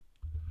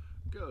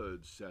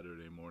Good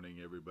Saturday morning,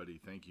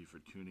 everybody. Thank you for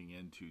tuning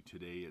in to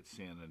Today at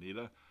San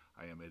Anita.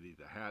 I am Eddie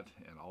the Hat,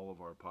 and all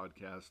of our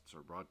podcasts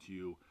are brought to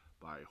you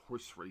by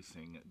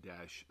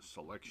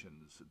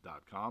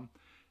horseracing-selections.com.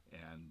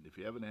 And if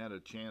you haven't had a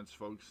chance,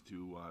 folks,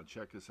 to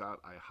check us out,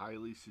 I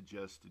highly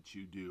suggest that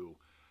you do.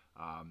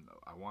 I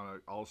want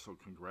to also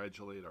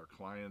congratulate our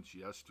clients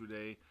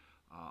yesterday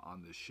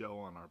on the show,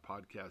 on our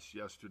podcast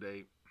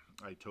yesterday.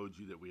 I told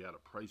you that we had a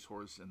price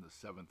horse in the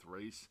seventh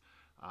race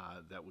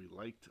that we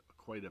liked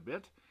quite a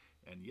bit.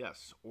 And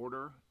yes,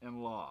 Order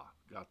and Law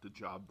got the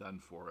job done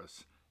for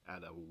us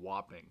at a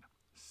whopping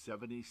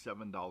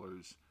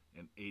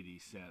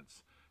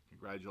 $77.80.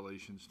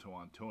 Congratulations to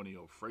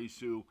Antonio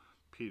Fresu,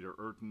 Peter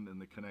Urton, and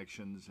the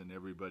connections, and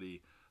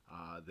everybody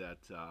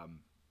that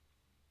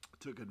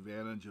took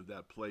advantage of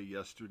that play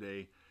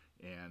yesterday.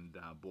 And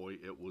boy,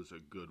 it was a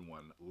good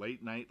one.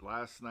 Late night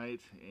last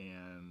night,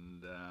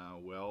 and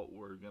well,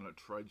 we're going to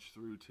trudge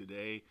through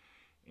today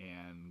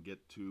and get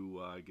through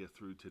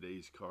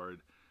today's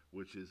card,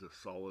 which is a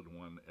solid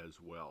one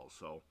as well.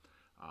 So,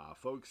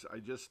 folks, I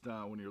just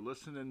when you're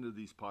listening to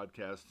these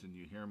podcasts and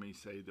you hear me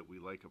say that we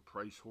like a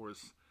price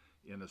horse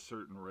in a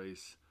certain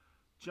race,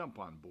 jump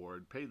on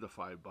board, pay the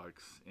 $5,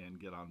 and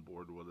get on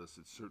board with us.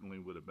 It certainly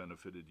would have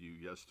benefited you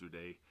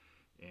yesterday.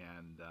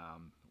 And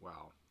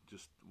wow,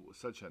 just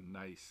such a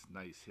nice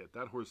hit.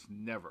 That horse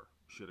never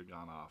should have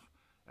gone off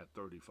at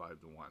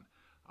 35 to 1.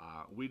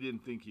 We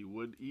didn't think he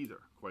would either,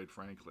 quite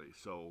frankly.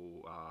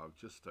 So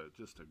just a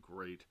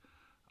great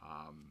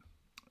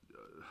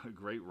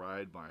great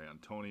ride by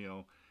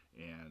Antonio,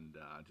 and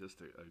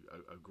just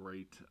a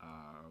great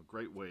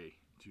way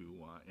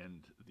to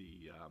end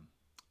the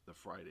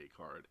Friday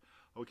card.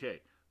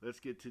 Okay, let's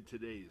get to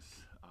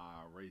today's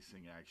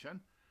racing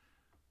action.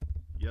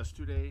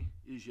 Yesterday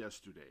is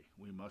yesterday.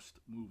 We must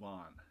move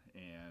on,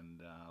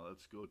 and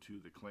let's go to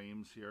the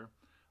claims here.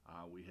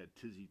 We had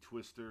Tizzy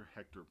Twister,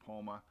 Hector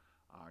Palma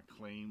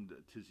claimed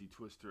Tizzy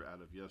Twister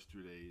out of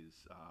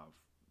yesterday's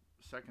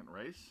second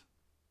race.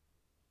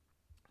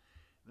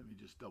 Let me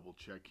just double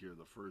check here.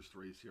 The first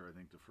race here, I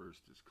think the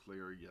first is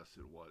clear. Yes,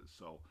 it was.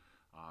 So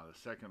the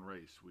second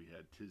race, we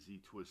had Tizzy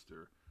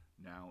Twister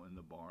now in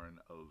the barn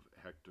of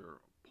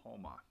Hector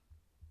Palma.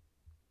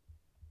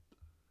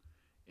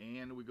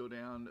 And we go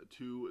down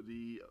to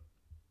the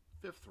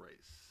fifth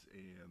race.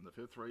 And the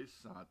fifth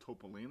race,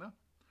 Topolina,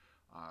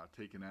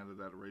 taken out of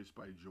that race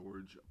by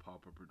George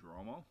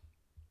Papapadromo.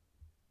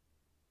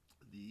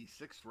 The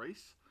sixth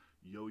race,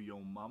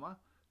 Yo-Yo Mama,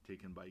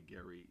 taken by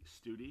Gary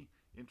Studi.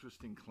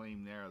 Interesting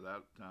claim there.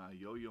 That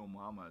Yo-Yo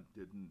Mama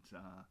didn't,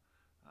 an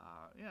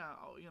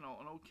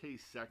okay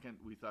second.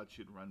 We thought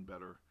she'd run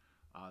better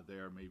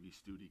there. Maybe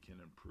Studi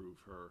can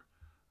improve her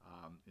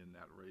in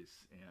that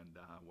race. And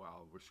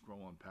wow, we're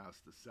scrolling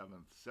past the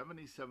seventh,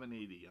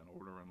 77.80 on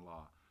Order and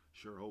Law.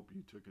 Sure hope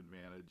you took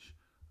advantage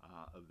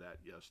of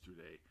that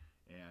yesterday.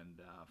 And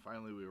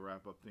finally, we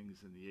wrap up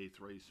things in the eighth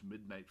race,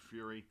 Midnight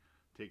Fury,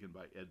 taken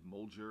by Ed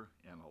Mulger,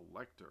 and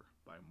Elector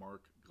by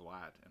Mark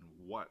Glatt. And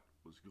what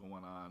was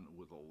going on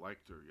with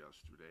Elector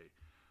yesterday?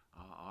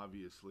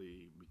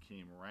 Obviously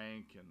became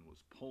rank and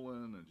was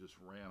pulling and just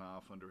ran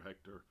off under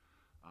Hector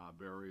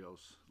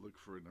Barrios. Look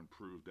for an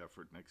improved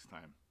effort next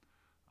time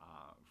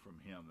from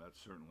him. That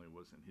certainly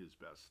wasn't his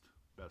best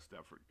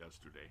effort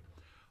yesterday.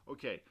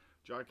 Okay,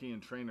 jockey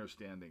and trainer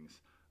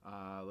standings.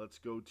 Let's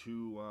go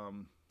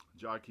to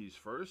jockeys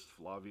first.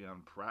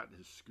 Flavian Pratt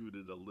has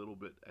scooted a little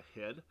bit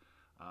ahead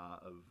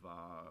of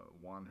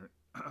Juan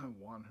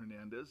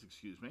Hernandez,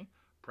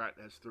 Pratt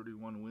has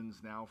 31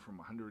 wins now from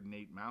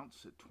 108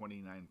 mounts at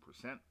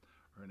 29%.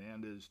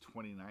 Hernandez,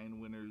 29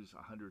 winners,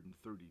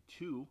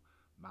 132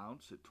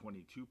 mounts at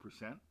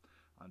 22%.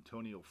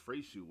 Antonio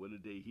Fresu, what a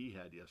day he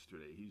had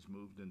yesterday. He's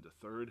moved into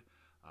third.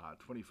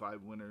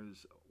 25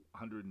 winners,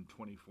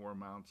 124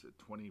 mounts at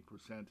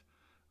 20%.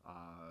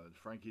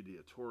 Frankie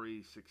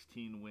Diatori,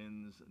 16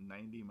 wins,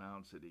 90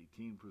 mounts at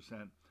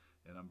 18%.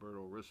 And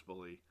Umberto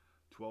Rispoli,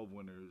 12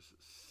 winners,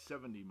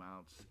 70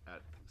 mounts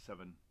at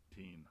 17%.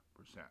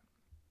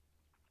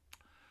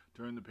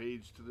 Turn the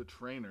page to the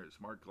trainers.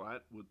 Mark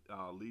Glatt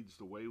leads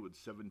the way with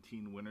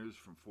 17 winners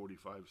from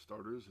 45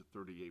 starters at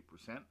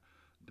 38%.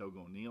 Doug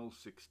O'Neill,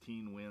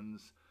 16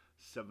 wins,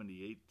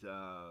 78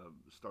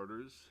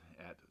 starters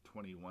at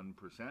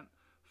 21%.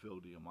 Phil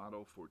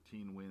D'Amato,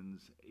 14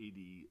 wins,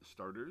 80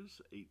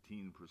 starters,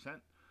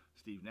 18%.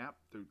 Steve Knapp,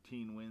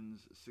 13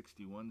 wins,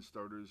 61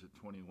 starters at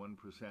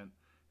 21%.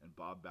 And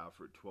Bob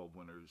Baffert, 12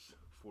 winners,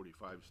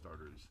 45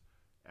 starters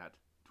at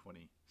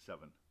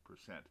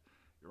 27%.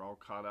 You're all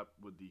caught up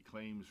with the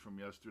claims from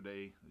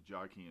yesterday, the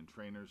jockey and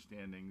trainer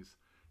standings,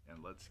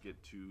 and let's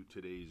get to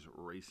today's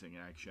racing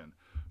action.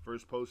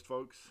 First post,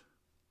 folks,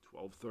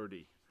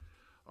 12:30.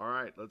 All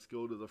right, let's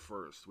go to the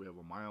first. We have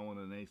a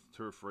 1.125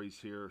 turf race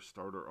here,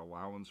 starter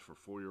allowance for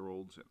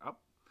 4-year-olds and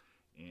up,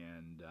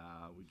 and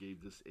we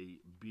gave this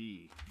a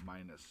B-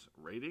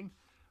 rating.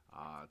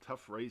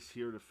 Tough race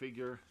here to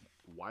figure,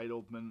 wide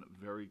open,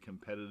 very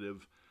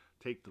competitive.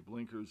 Take the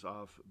blinkers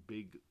off,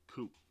 Big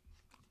Coop.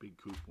 Big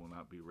Coop will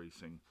not be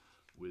racing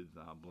with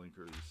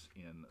blinkers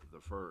in the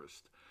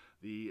first.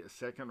 The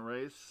second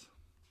race,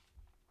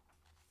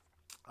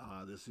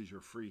 this is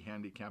your free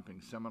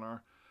handicapping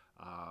seminar.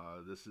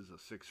 This is a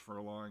 6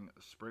 furlong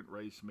sprint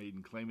race,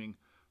 maiden claiming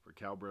for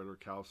cow-bred or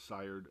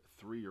cow-sired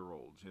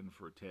 3-year-olds, in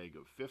for a tag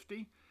of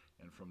 50.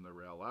 And from the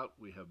rail out,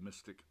 we have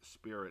Mystic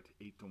Spirit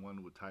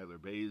 8-1 with Tyler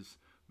Bays,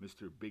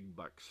 Mr. Big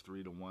Bucks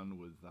 3-1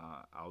 with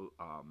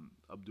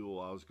Abdul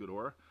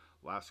Alzgador,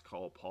 Last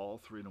Call Paul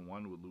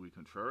 3-1 with Louis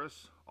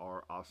Contreras,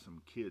 Our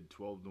Awesome Kid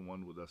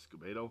 12-1 with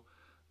Escobedo,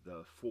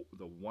 the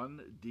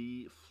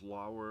 1D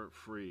Flower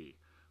Free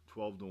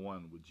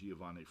 12-1 with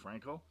Giovanni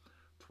Franco,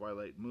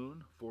 Twilight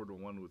Moon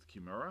 4-1 with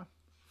Kimura,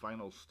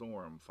 Final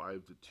Storm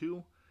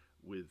 5-2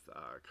 with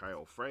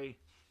Kyle Frey,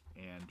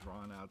 and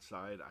drawn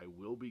outside, I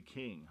Will Be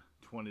King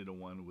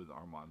 20-1 with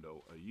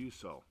Armando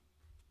Ayuso.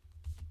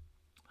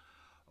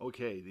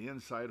 Okay, the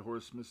inside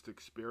horse, Mystic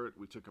Spirit,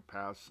 we took a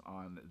pass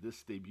on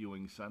this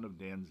debuting son of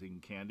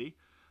Danzing Candy.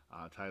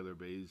 Tyler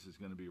Bays is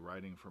going to be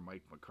riding for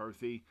Mike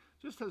McCarthy.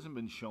 Just hasn't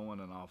been showing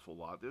an awful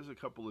lot. There's a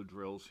couple of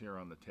drills here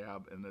on the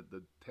tab, and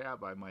the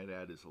tab, I might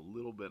add, is a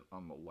little bit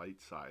on the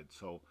light side.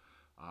 So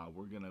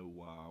we're going to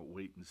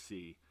wait and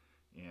see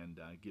and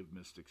give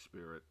Mystic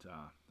Spirit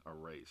a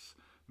race.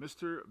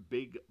 Mr.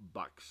 Big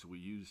Bucks, we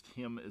used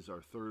him as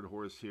our third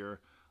horse here.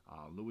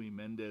 Louis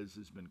Mendez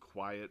has been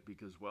quiet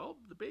because, well,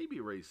 the baby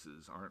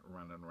races aren't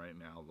running right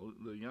now,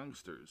 the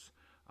youngsters.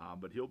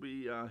 But he'll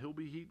be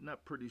heating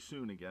up pretty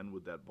soon again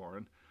with that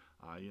barn.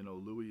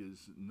 Louis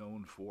is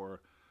known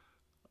for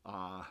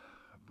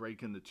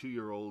breaking the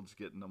 2-year-olds,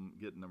 getting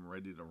them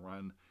ready to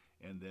run,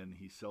 and then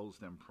he sells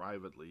them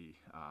privately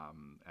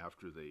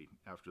after they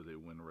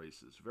win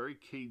races. Very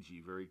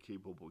cagey, very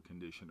capable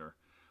conditioner.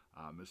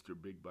 Mr.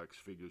 Big Bucks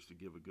figures to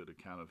give a good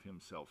account of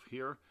himself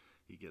here.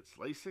 He gets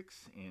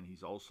Lasix, and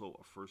he's also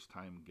a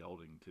first-time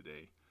gelding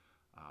today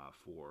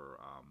for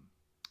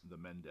the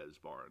Mendez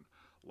barn.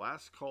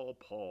 Last Call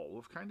Paul.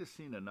 We've kind of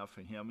seen enough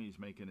of him. He's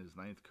making his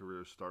 9th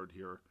career start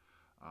here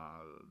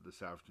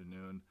this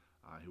afternoon.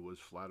 He was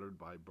flattered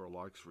by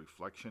Burlock's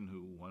Reflection,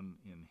 who won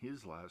in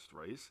his last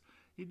race.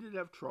 He did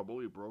have trouble.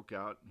 He broke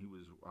out. He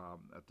was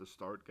at the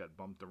start, got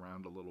bumped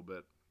around a little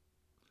bit,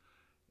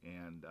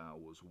 and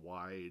was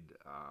wide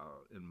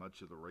in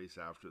much of the race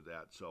after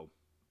that. So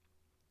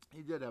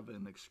he did have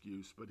an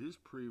excuse, but his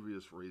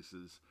previous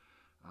races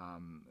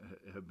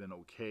have been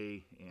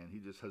okay, and he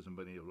just hasn't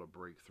been able to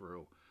break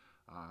through.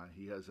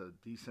 He has a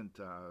decent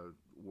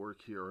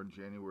work here on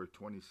January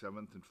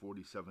 27th and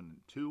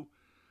 47-2.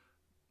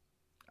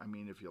 I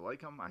mean, if you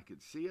like him, I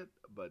could see it,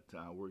 but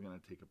we're going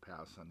to take a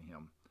pass on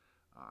him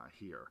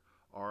here.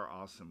 Our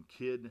Awesome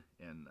Kid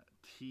and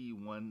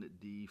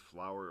T1D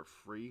Flower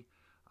Free,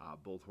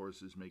 both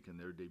horses making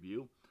their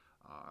debut.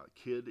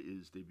 Kid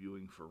is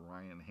debuting for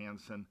Ryan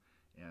Hansen,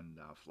 and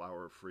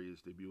Flower Free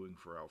is debuting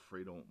for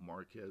Alfredo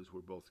Marquez.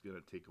 We're both going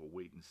to take a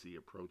wait-and-see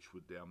approach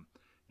with them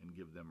and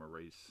give them a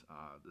race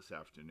this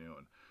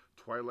afternoon.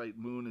 Twilight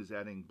Moon is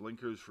adding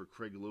blinkers for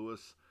Craig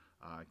Lewis.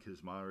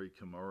 Kizmari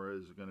Kimura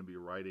is going to be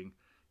riding.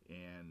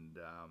 And,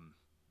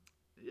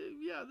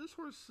 this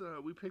horse,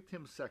 we picked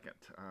him second.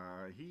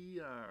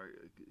 He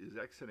is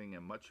exiting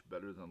a much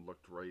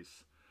better-than-looked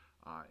race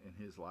in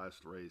his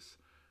last race.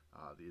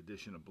 The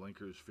addition of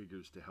blinkers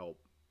figures to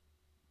help.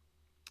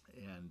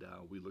 And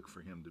we look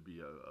for him to be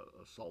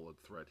a solid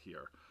threat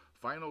here.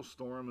 Final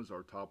Storm is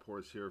our top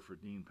horse here for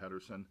Dean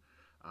Pedersen.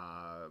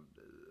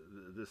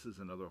 This is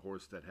another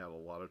horse that had a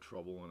lot of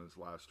trouble in his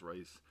last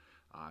race.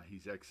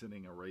 He's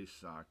exiting a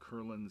race,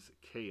 Curlin's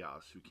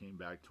Chaos, who came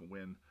back to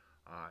win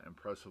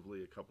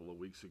impressively a couple of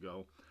weeks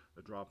ago.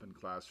 The drop in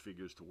class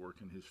figures to work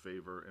in his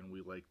favor, and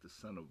we like the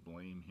Son of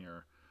Blame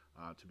here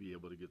to be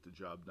able to get the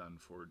job done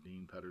for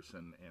Dean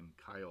Pedersen and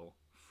Kyle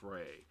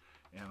Frey.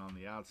 And on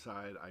the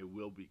outside, I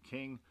Will Be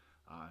King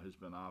has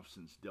been off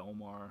since Del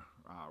Mar.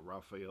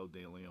 Rafael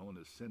De Leon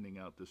is sending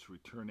out this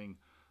returning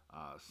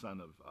son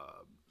of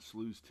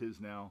Slews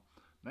Tisnow.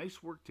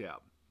 Nice work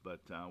tab,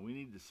 but we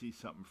need to see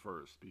something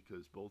first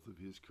because both of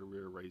his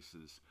career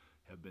races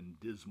have been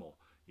dismal.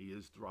 He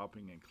is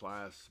dropping in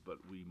class,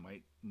 but we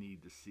might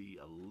need to see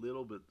a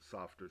little bit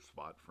softer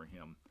spot for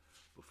him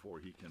before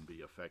he can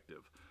be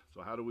effective.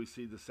 So how do we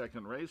see the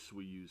second race?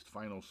 We used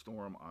Final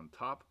Storm on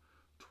top.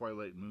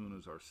 Twilight Moon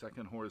is our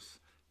second horse,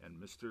 and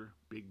Mr.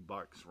 Big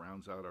Bucks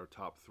rounds out our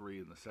top 3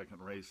 in the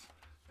second race,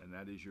 and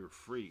that is your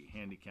free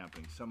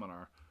handicapping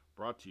seminar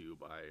brought to you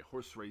by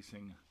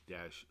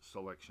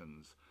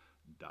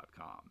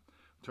horseracing-selections.com.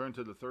 Turn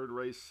to the third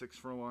race, 6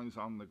 furlongs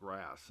on the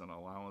grass, an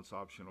allowance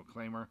optional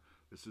claimer.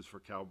 This is for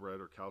cow-bred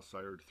or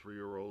cow-sired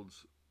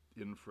 3-year-olds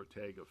in for a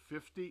tag of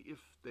 50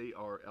 if they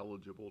are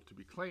eligible to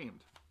be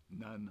claimed.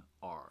 None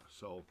are.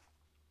 So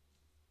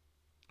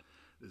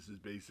this is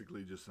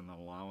basically just an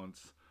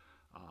allowance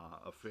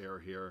affair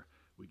here.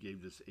 We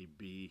gave this a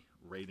B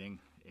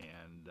rating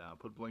and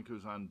put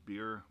blinkers on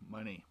Beer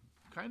Money.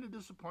 Kind of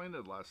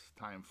disappointed last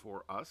time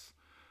for us,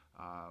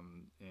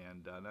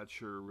 and not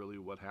sure really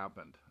what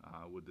happened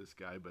with this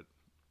guy, but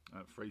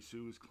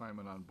Freysu is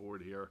climbing on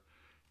board here,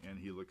 and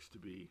he looks to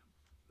be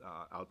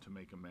out to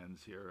make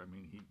amends here. I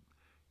mean,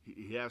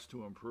 he has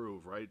to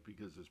improve, right?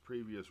 Because his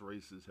previous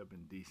races have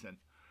been decent.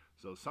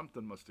 So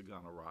something must have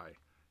gone awry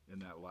in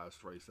that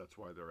last race. That's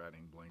why they're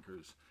adding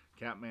blinkers.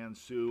 Catman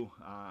Sue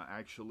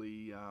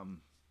actually,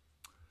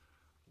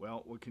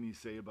 well, what can you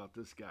say about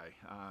this guy?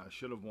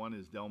 Should have won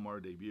his Del Mar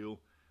debut.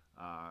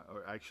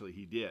 Or actually,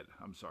 he did.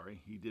 I'm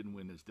sorry. He didn't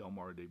win his Del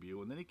Mar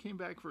debut. And then he came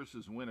back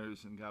versus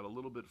winners and got a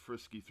little bit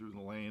frisky through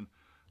the lane.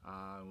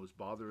 Was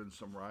bothering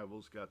some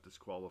rivals, got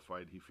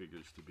disqualified. He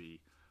figures to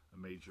be a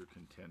major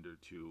contender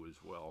too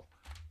as well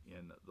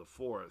in the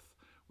third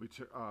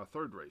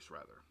race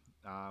rather.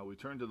 We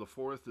turn to the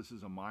fourth. This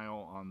is a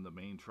mile on the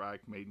main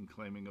track maiden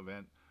claiming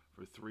event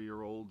for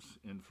 3-year-olds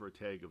in for a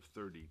tag of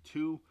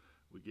 32.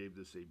 We gave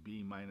this a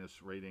B-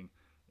 rating,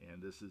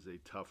 and this is a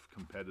tough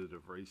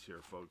competitive race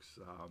here, folks.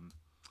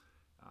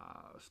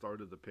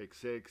 Started the pick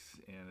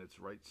 6, and it's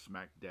right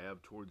smack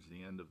dab towards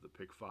the end of the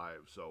pick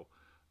 5. So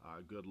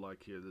good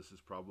luck here. This is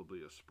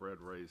probably a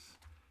spread race,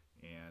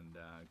 and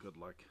good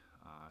luck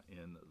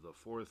in the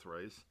fourth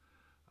race.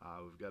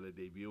 We've got a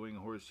debuting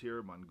horse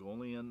here,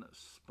 Mongolian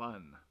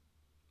Spun.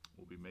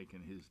 Will be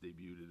making his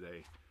debut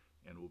today,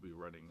 and will be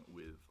running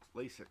with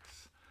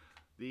Lasix.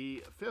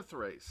 The fifth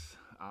race,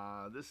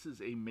 this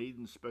is a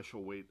maiden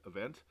special weight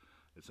event.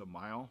 It's a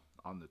mile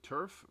on the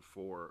turf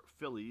for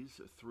fillies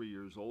 3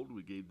 years old.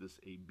 We gave this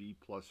a B+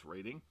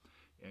 rating,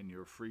 and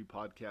your free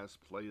podcast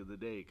play of the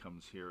day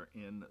comes here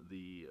in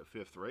the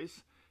fifth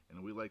race.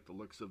 And we like the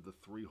looks of the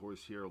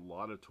 3-horse here,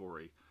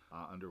 Laudatory,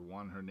 under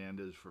Juan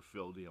Hernandez for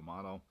Phil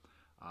Diamato.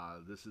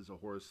 This is a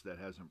horse that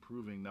has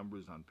improving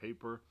numbers on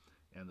paper,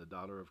 and the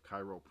daughter of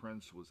Cairo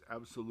Prince was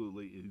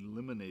absolutely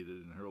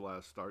eliminated in her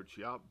last start.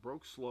 She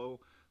broke slow,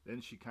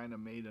 then she kind of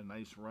made a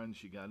nice run.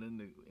 She got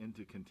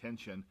into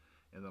contention,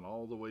 and then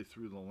all the way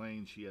through the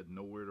lane, she had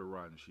nowhere to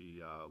run.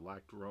 She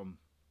lacked room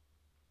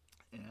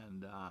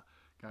and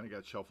kind of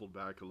got shuffled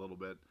back a little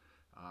bit.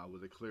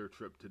 With a clear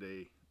trip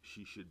today,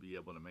 she should be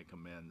able to make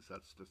amends.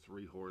 That's the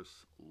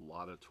 3-horse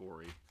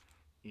Laudatory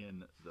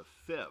in the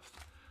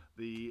fifth.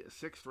 The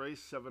sixth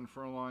race, 7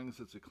 furlongs.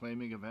 It's a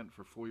claiming event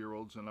for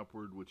 4-year-olds and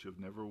upward, which have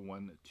never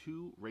won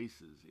 2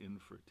 races, in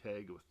for a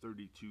tag of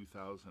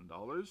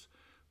 $32,000.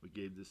 We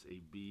gave this a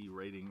B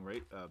rating,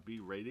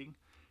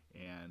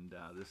 and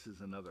this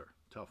is another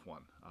tough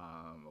one.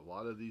 A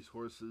lot of these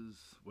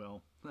horses,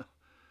 well,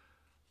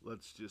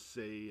 let's just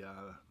say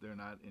they're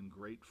not in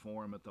great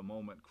form at the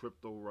moment.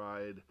 Crypto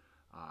Ride,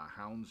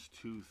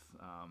 Houndstooth,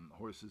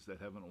 horses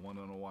that haven't won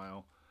in a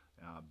while.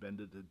 Bend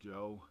It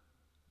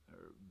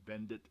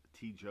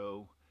T.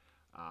 Joe.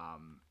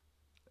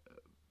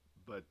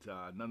 But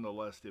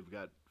nonetheless, they've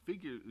got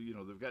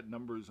they've got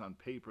numbers on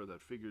paper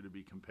that figure to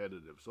be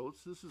competitive. So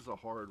this is a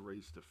hard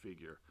race to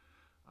figure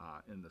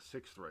in the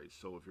sixth race.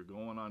 So if you're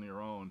going on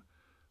your own,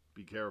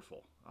 be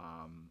careful.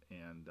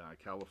 And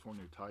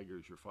California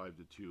Tigers, your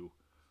 5-2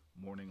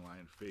 morning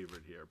line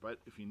favorite here. But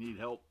if you need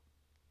help,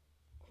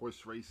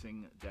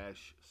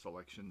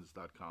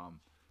 horseracing-selections.com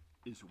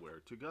is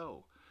where to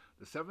go.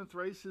 The seventh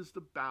race is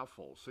the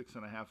Baffle,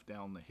 6.5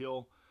 down the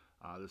hill.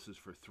 This is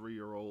for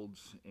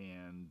 3-year-olds,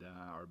 and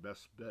our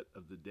best bet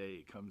of the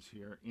day comes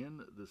here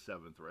in the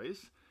seventh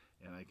race.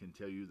 And I can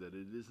tell you that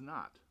it is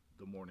not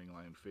the morning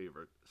line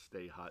favorite,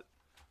 Stay Hot,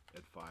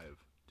 at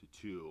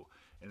 5-2.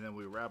 And then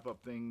we wrap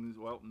up things.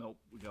 Well, nope,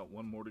 we got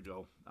 2 more to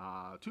go.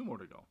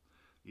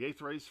 The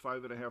eighth race,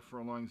 5.5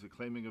 furlongs, a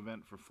claiming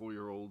event for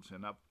 4-year-olds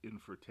and up, in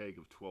for a tag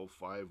of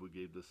 12.5. We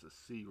gave this a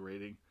C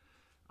rating.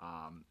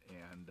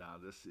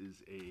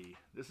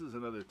 This is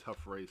another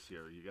tough race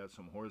here. You got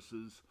some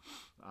horses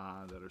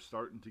that are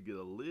starting to get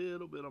a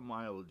little bit of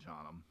mileage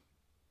on them.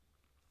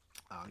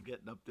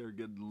 Getting up there,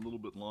 getting a little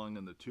bit long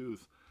in the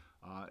tooth.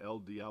 El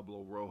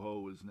Diablo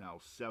Rojo is now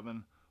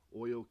 7.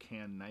 Oil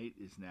Can Night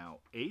is now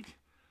 8.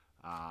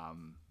 I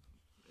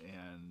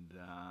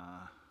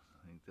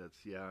think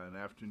that's, and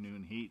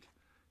Afternoon Heat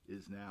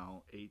is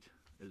now 8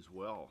 as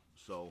well.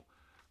 So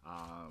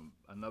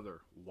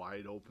another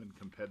wide open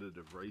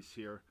competitive race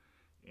here,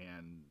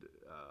 and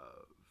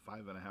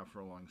 5.5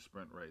 furlong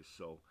sprint race.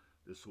 So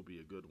this will be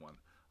a good one.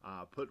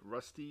 Put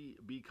Rusty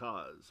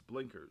Because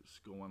blinkers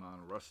going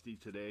on Rusty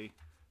today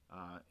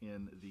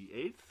in the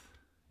 8th,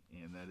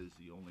 and that is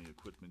the only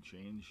equipment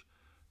change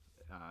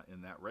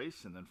in that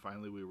race. And then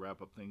finally we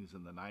wrap up things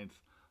in the 9th,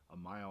 a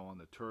mile on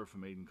the turf, a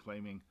maiden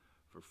claiming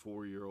for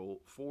 4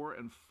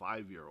 and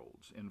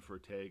 5-year-olds, in for a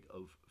tag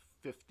of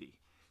 50.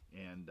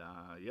 And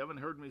you haven't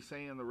heard me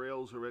saying the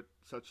rails are at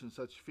such and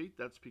such feet.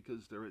 That's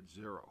because they're at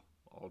 0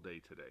 all day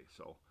today.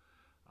 So,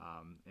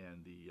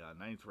 and the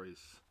 9th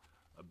race,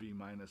 a B-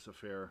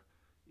 affair,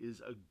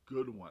 is a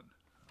good one.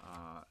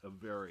 A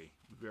very,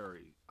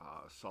 very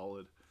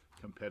solid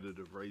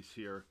competitive race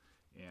here.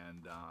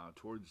 And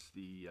towards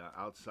the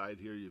outside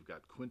here, you've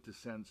got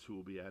Quintessence, who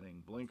will be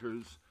adding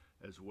blinkers,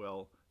 as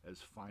well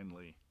as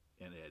Finally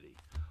and Eddie.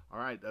 All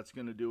right, that's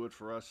going to do it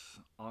for us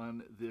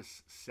on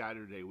this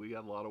Saturday. We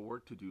got a lot of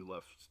work to do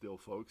left still,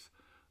 folks.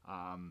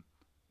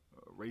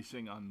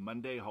 Racing on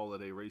Monday,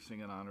 holiday racing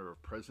in honor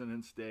of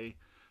President's Day.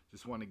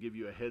 Just want to give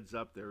you a heads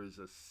up. There is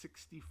a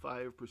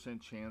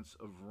 65% chance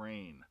of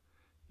rain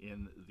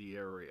in the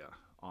area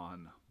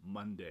on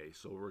Monday.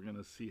 So we're going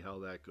to see how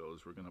that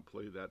goes. We're going to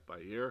play that by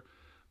ear,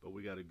 but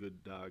we got a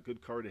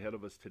good card ahead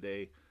of us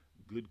today.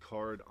 Good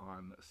card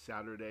on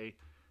Saturday,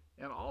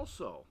 and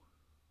also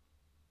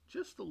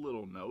just a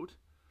little note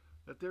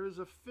that there is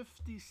a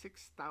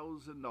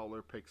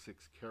 $56,000 pick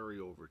six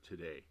carryover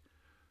today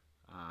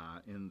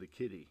in the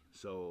kitty.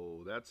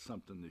 So that's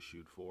something to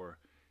shoot for.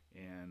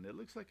 And it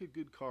looks like a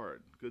good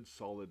card, good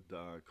solid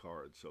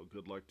card. So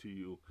good luck to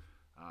you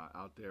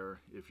out there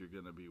if you're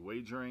going to be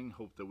wagering.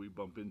 Hope that we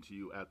bump into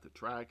you at the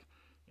track.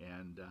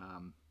 And,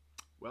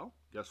 well,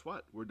 guess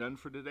what? We're done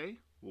for today.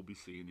 We'll be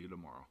seeing you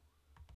tomorrow.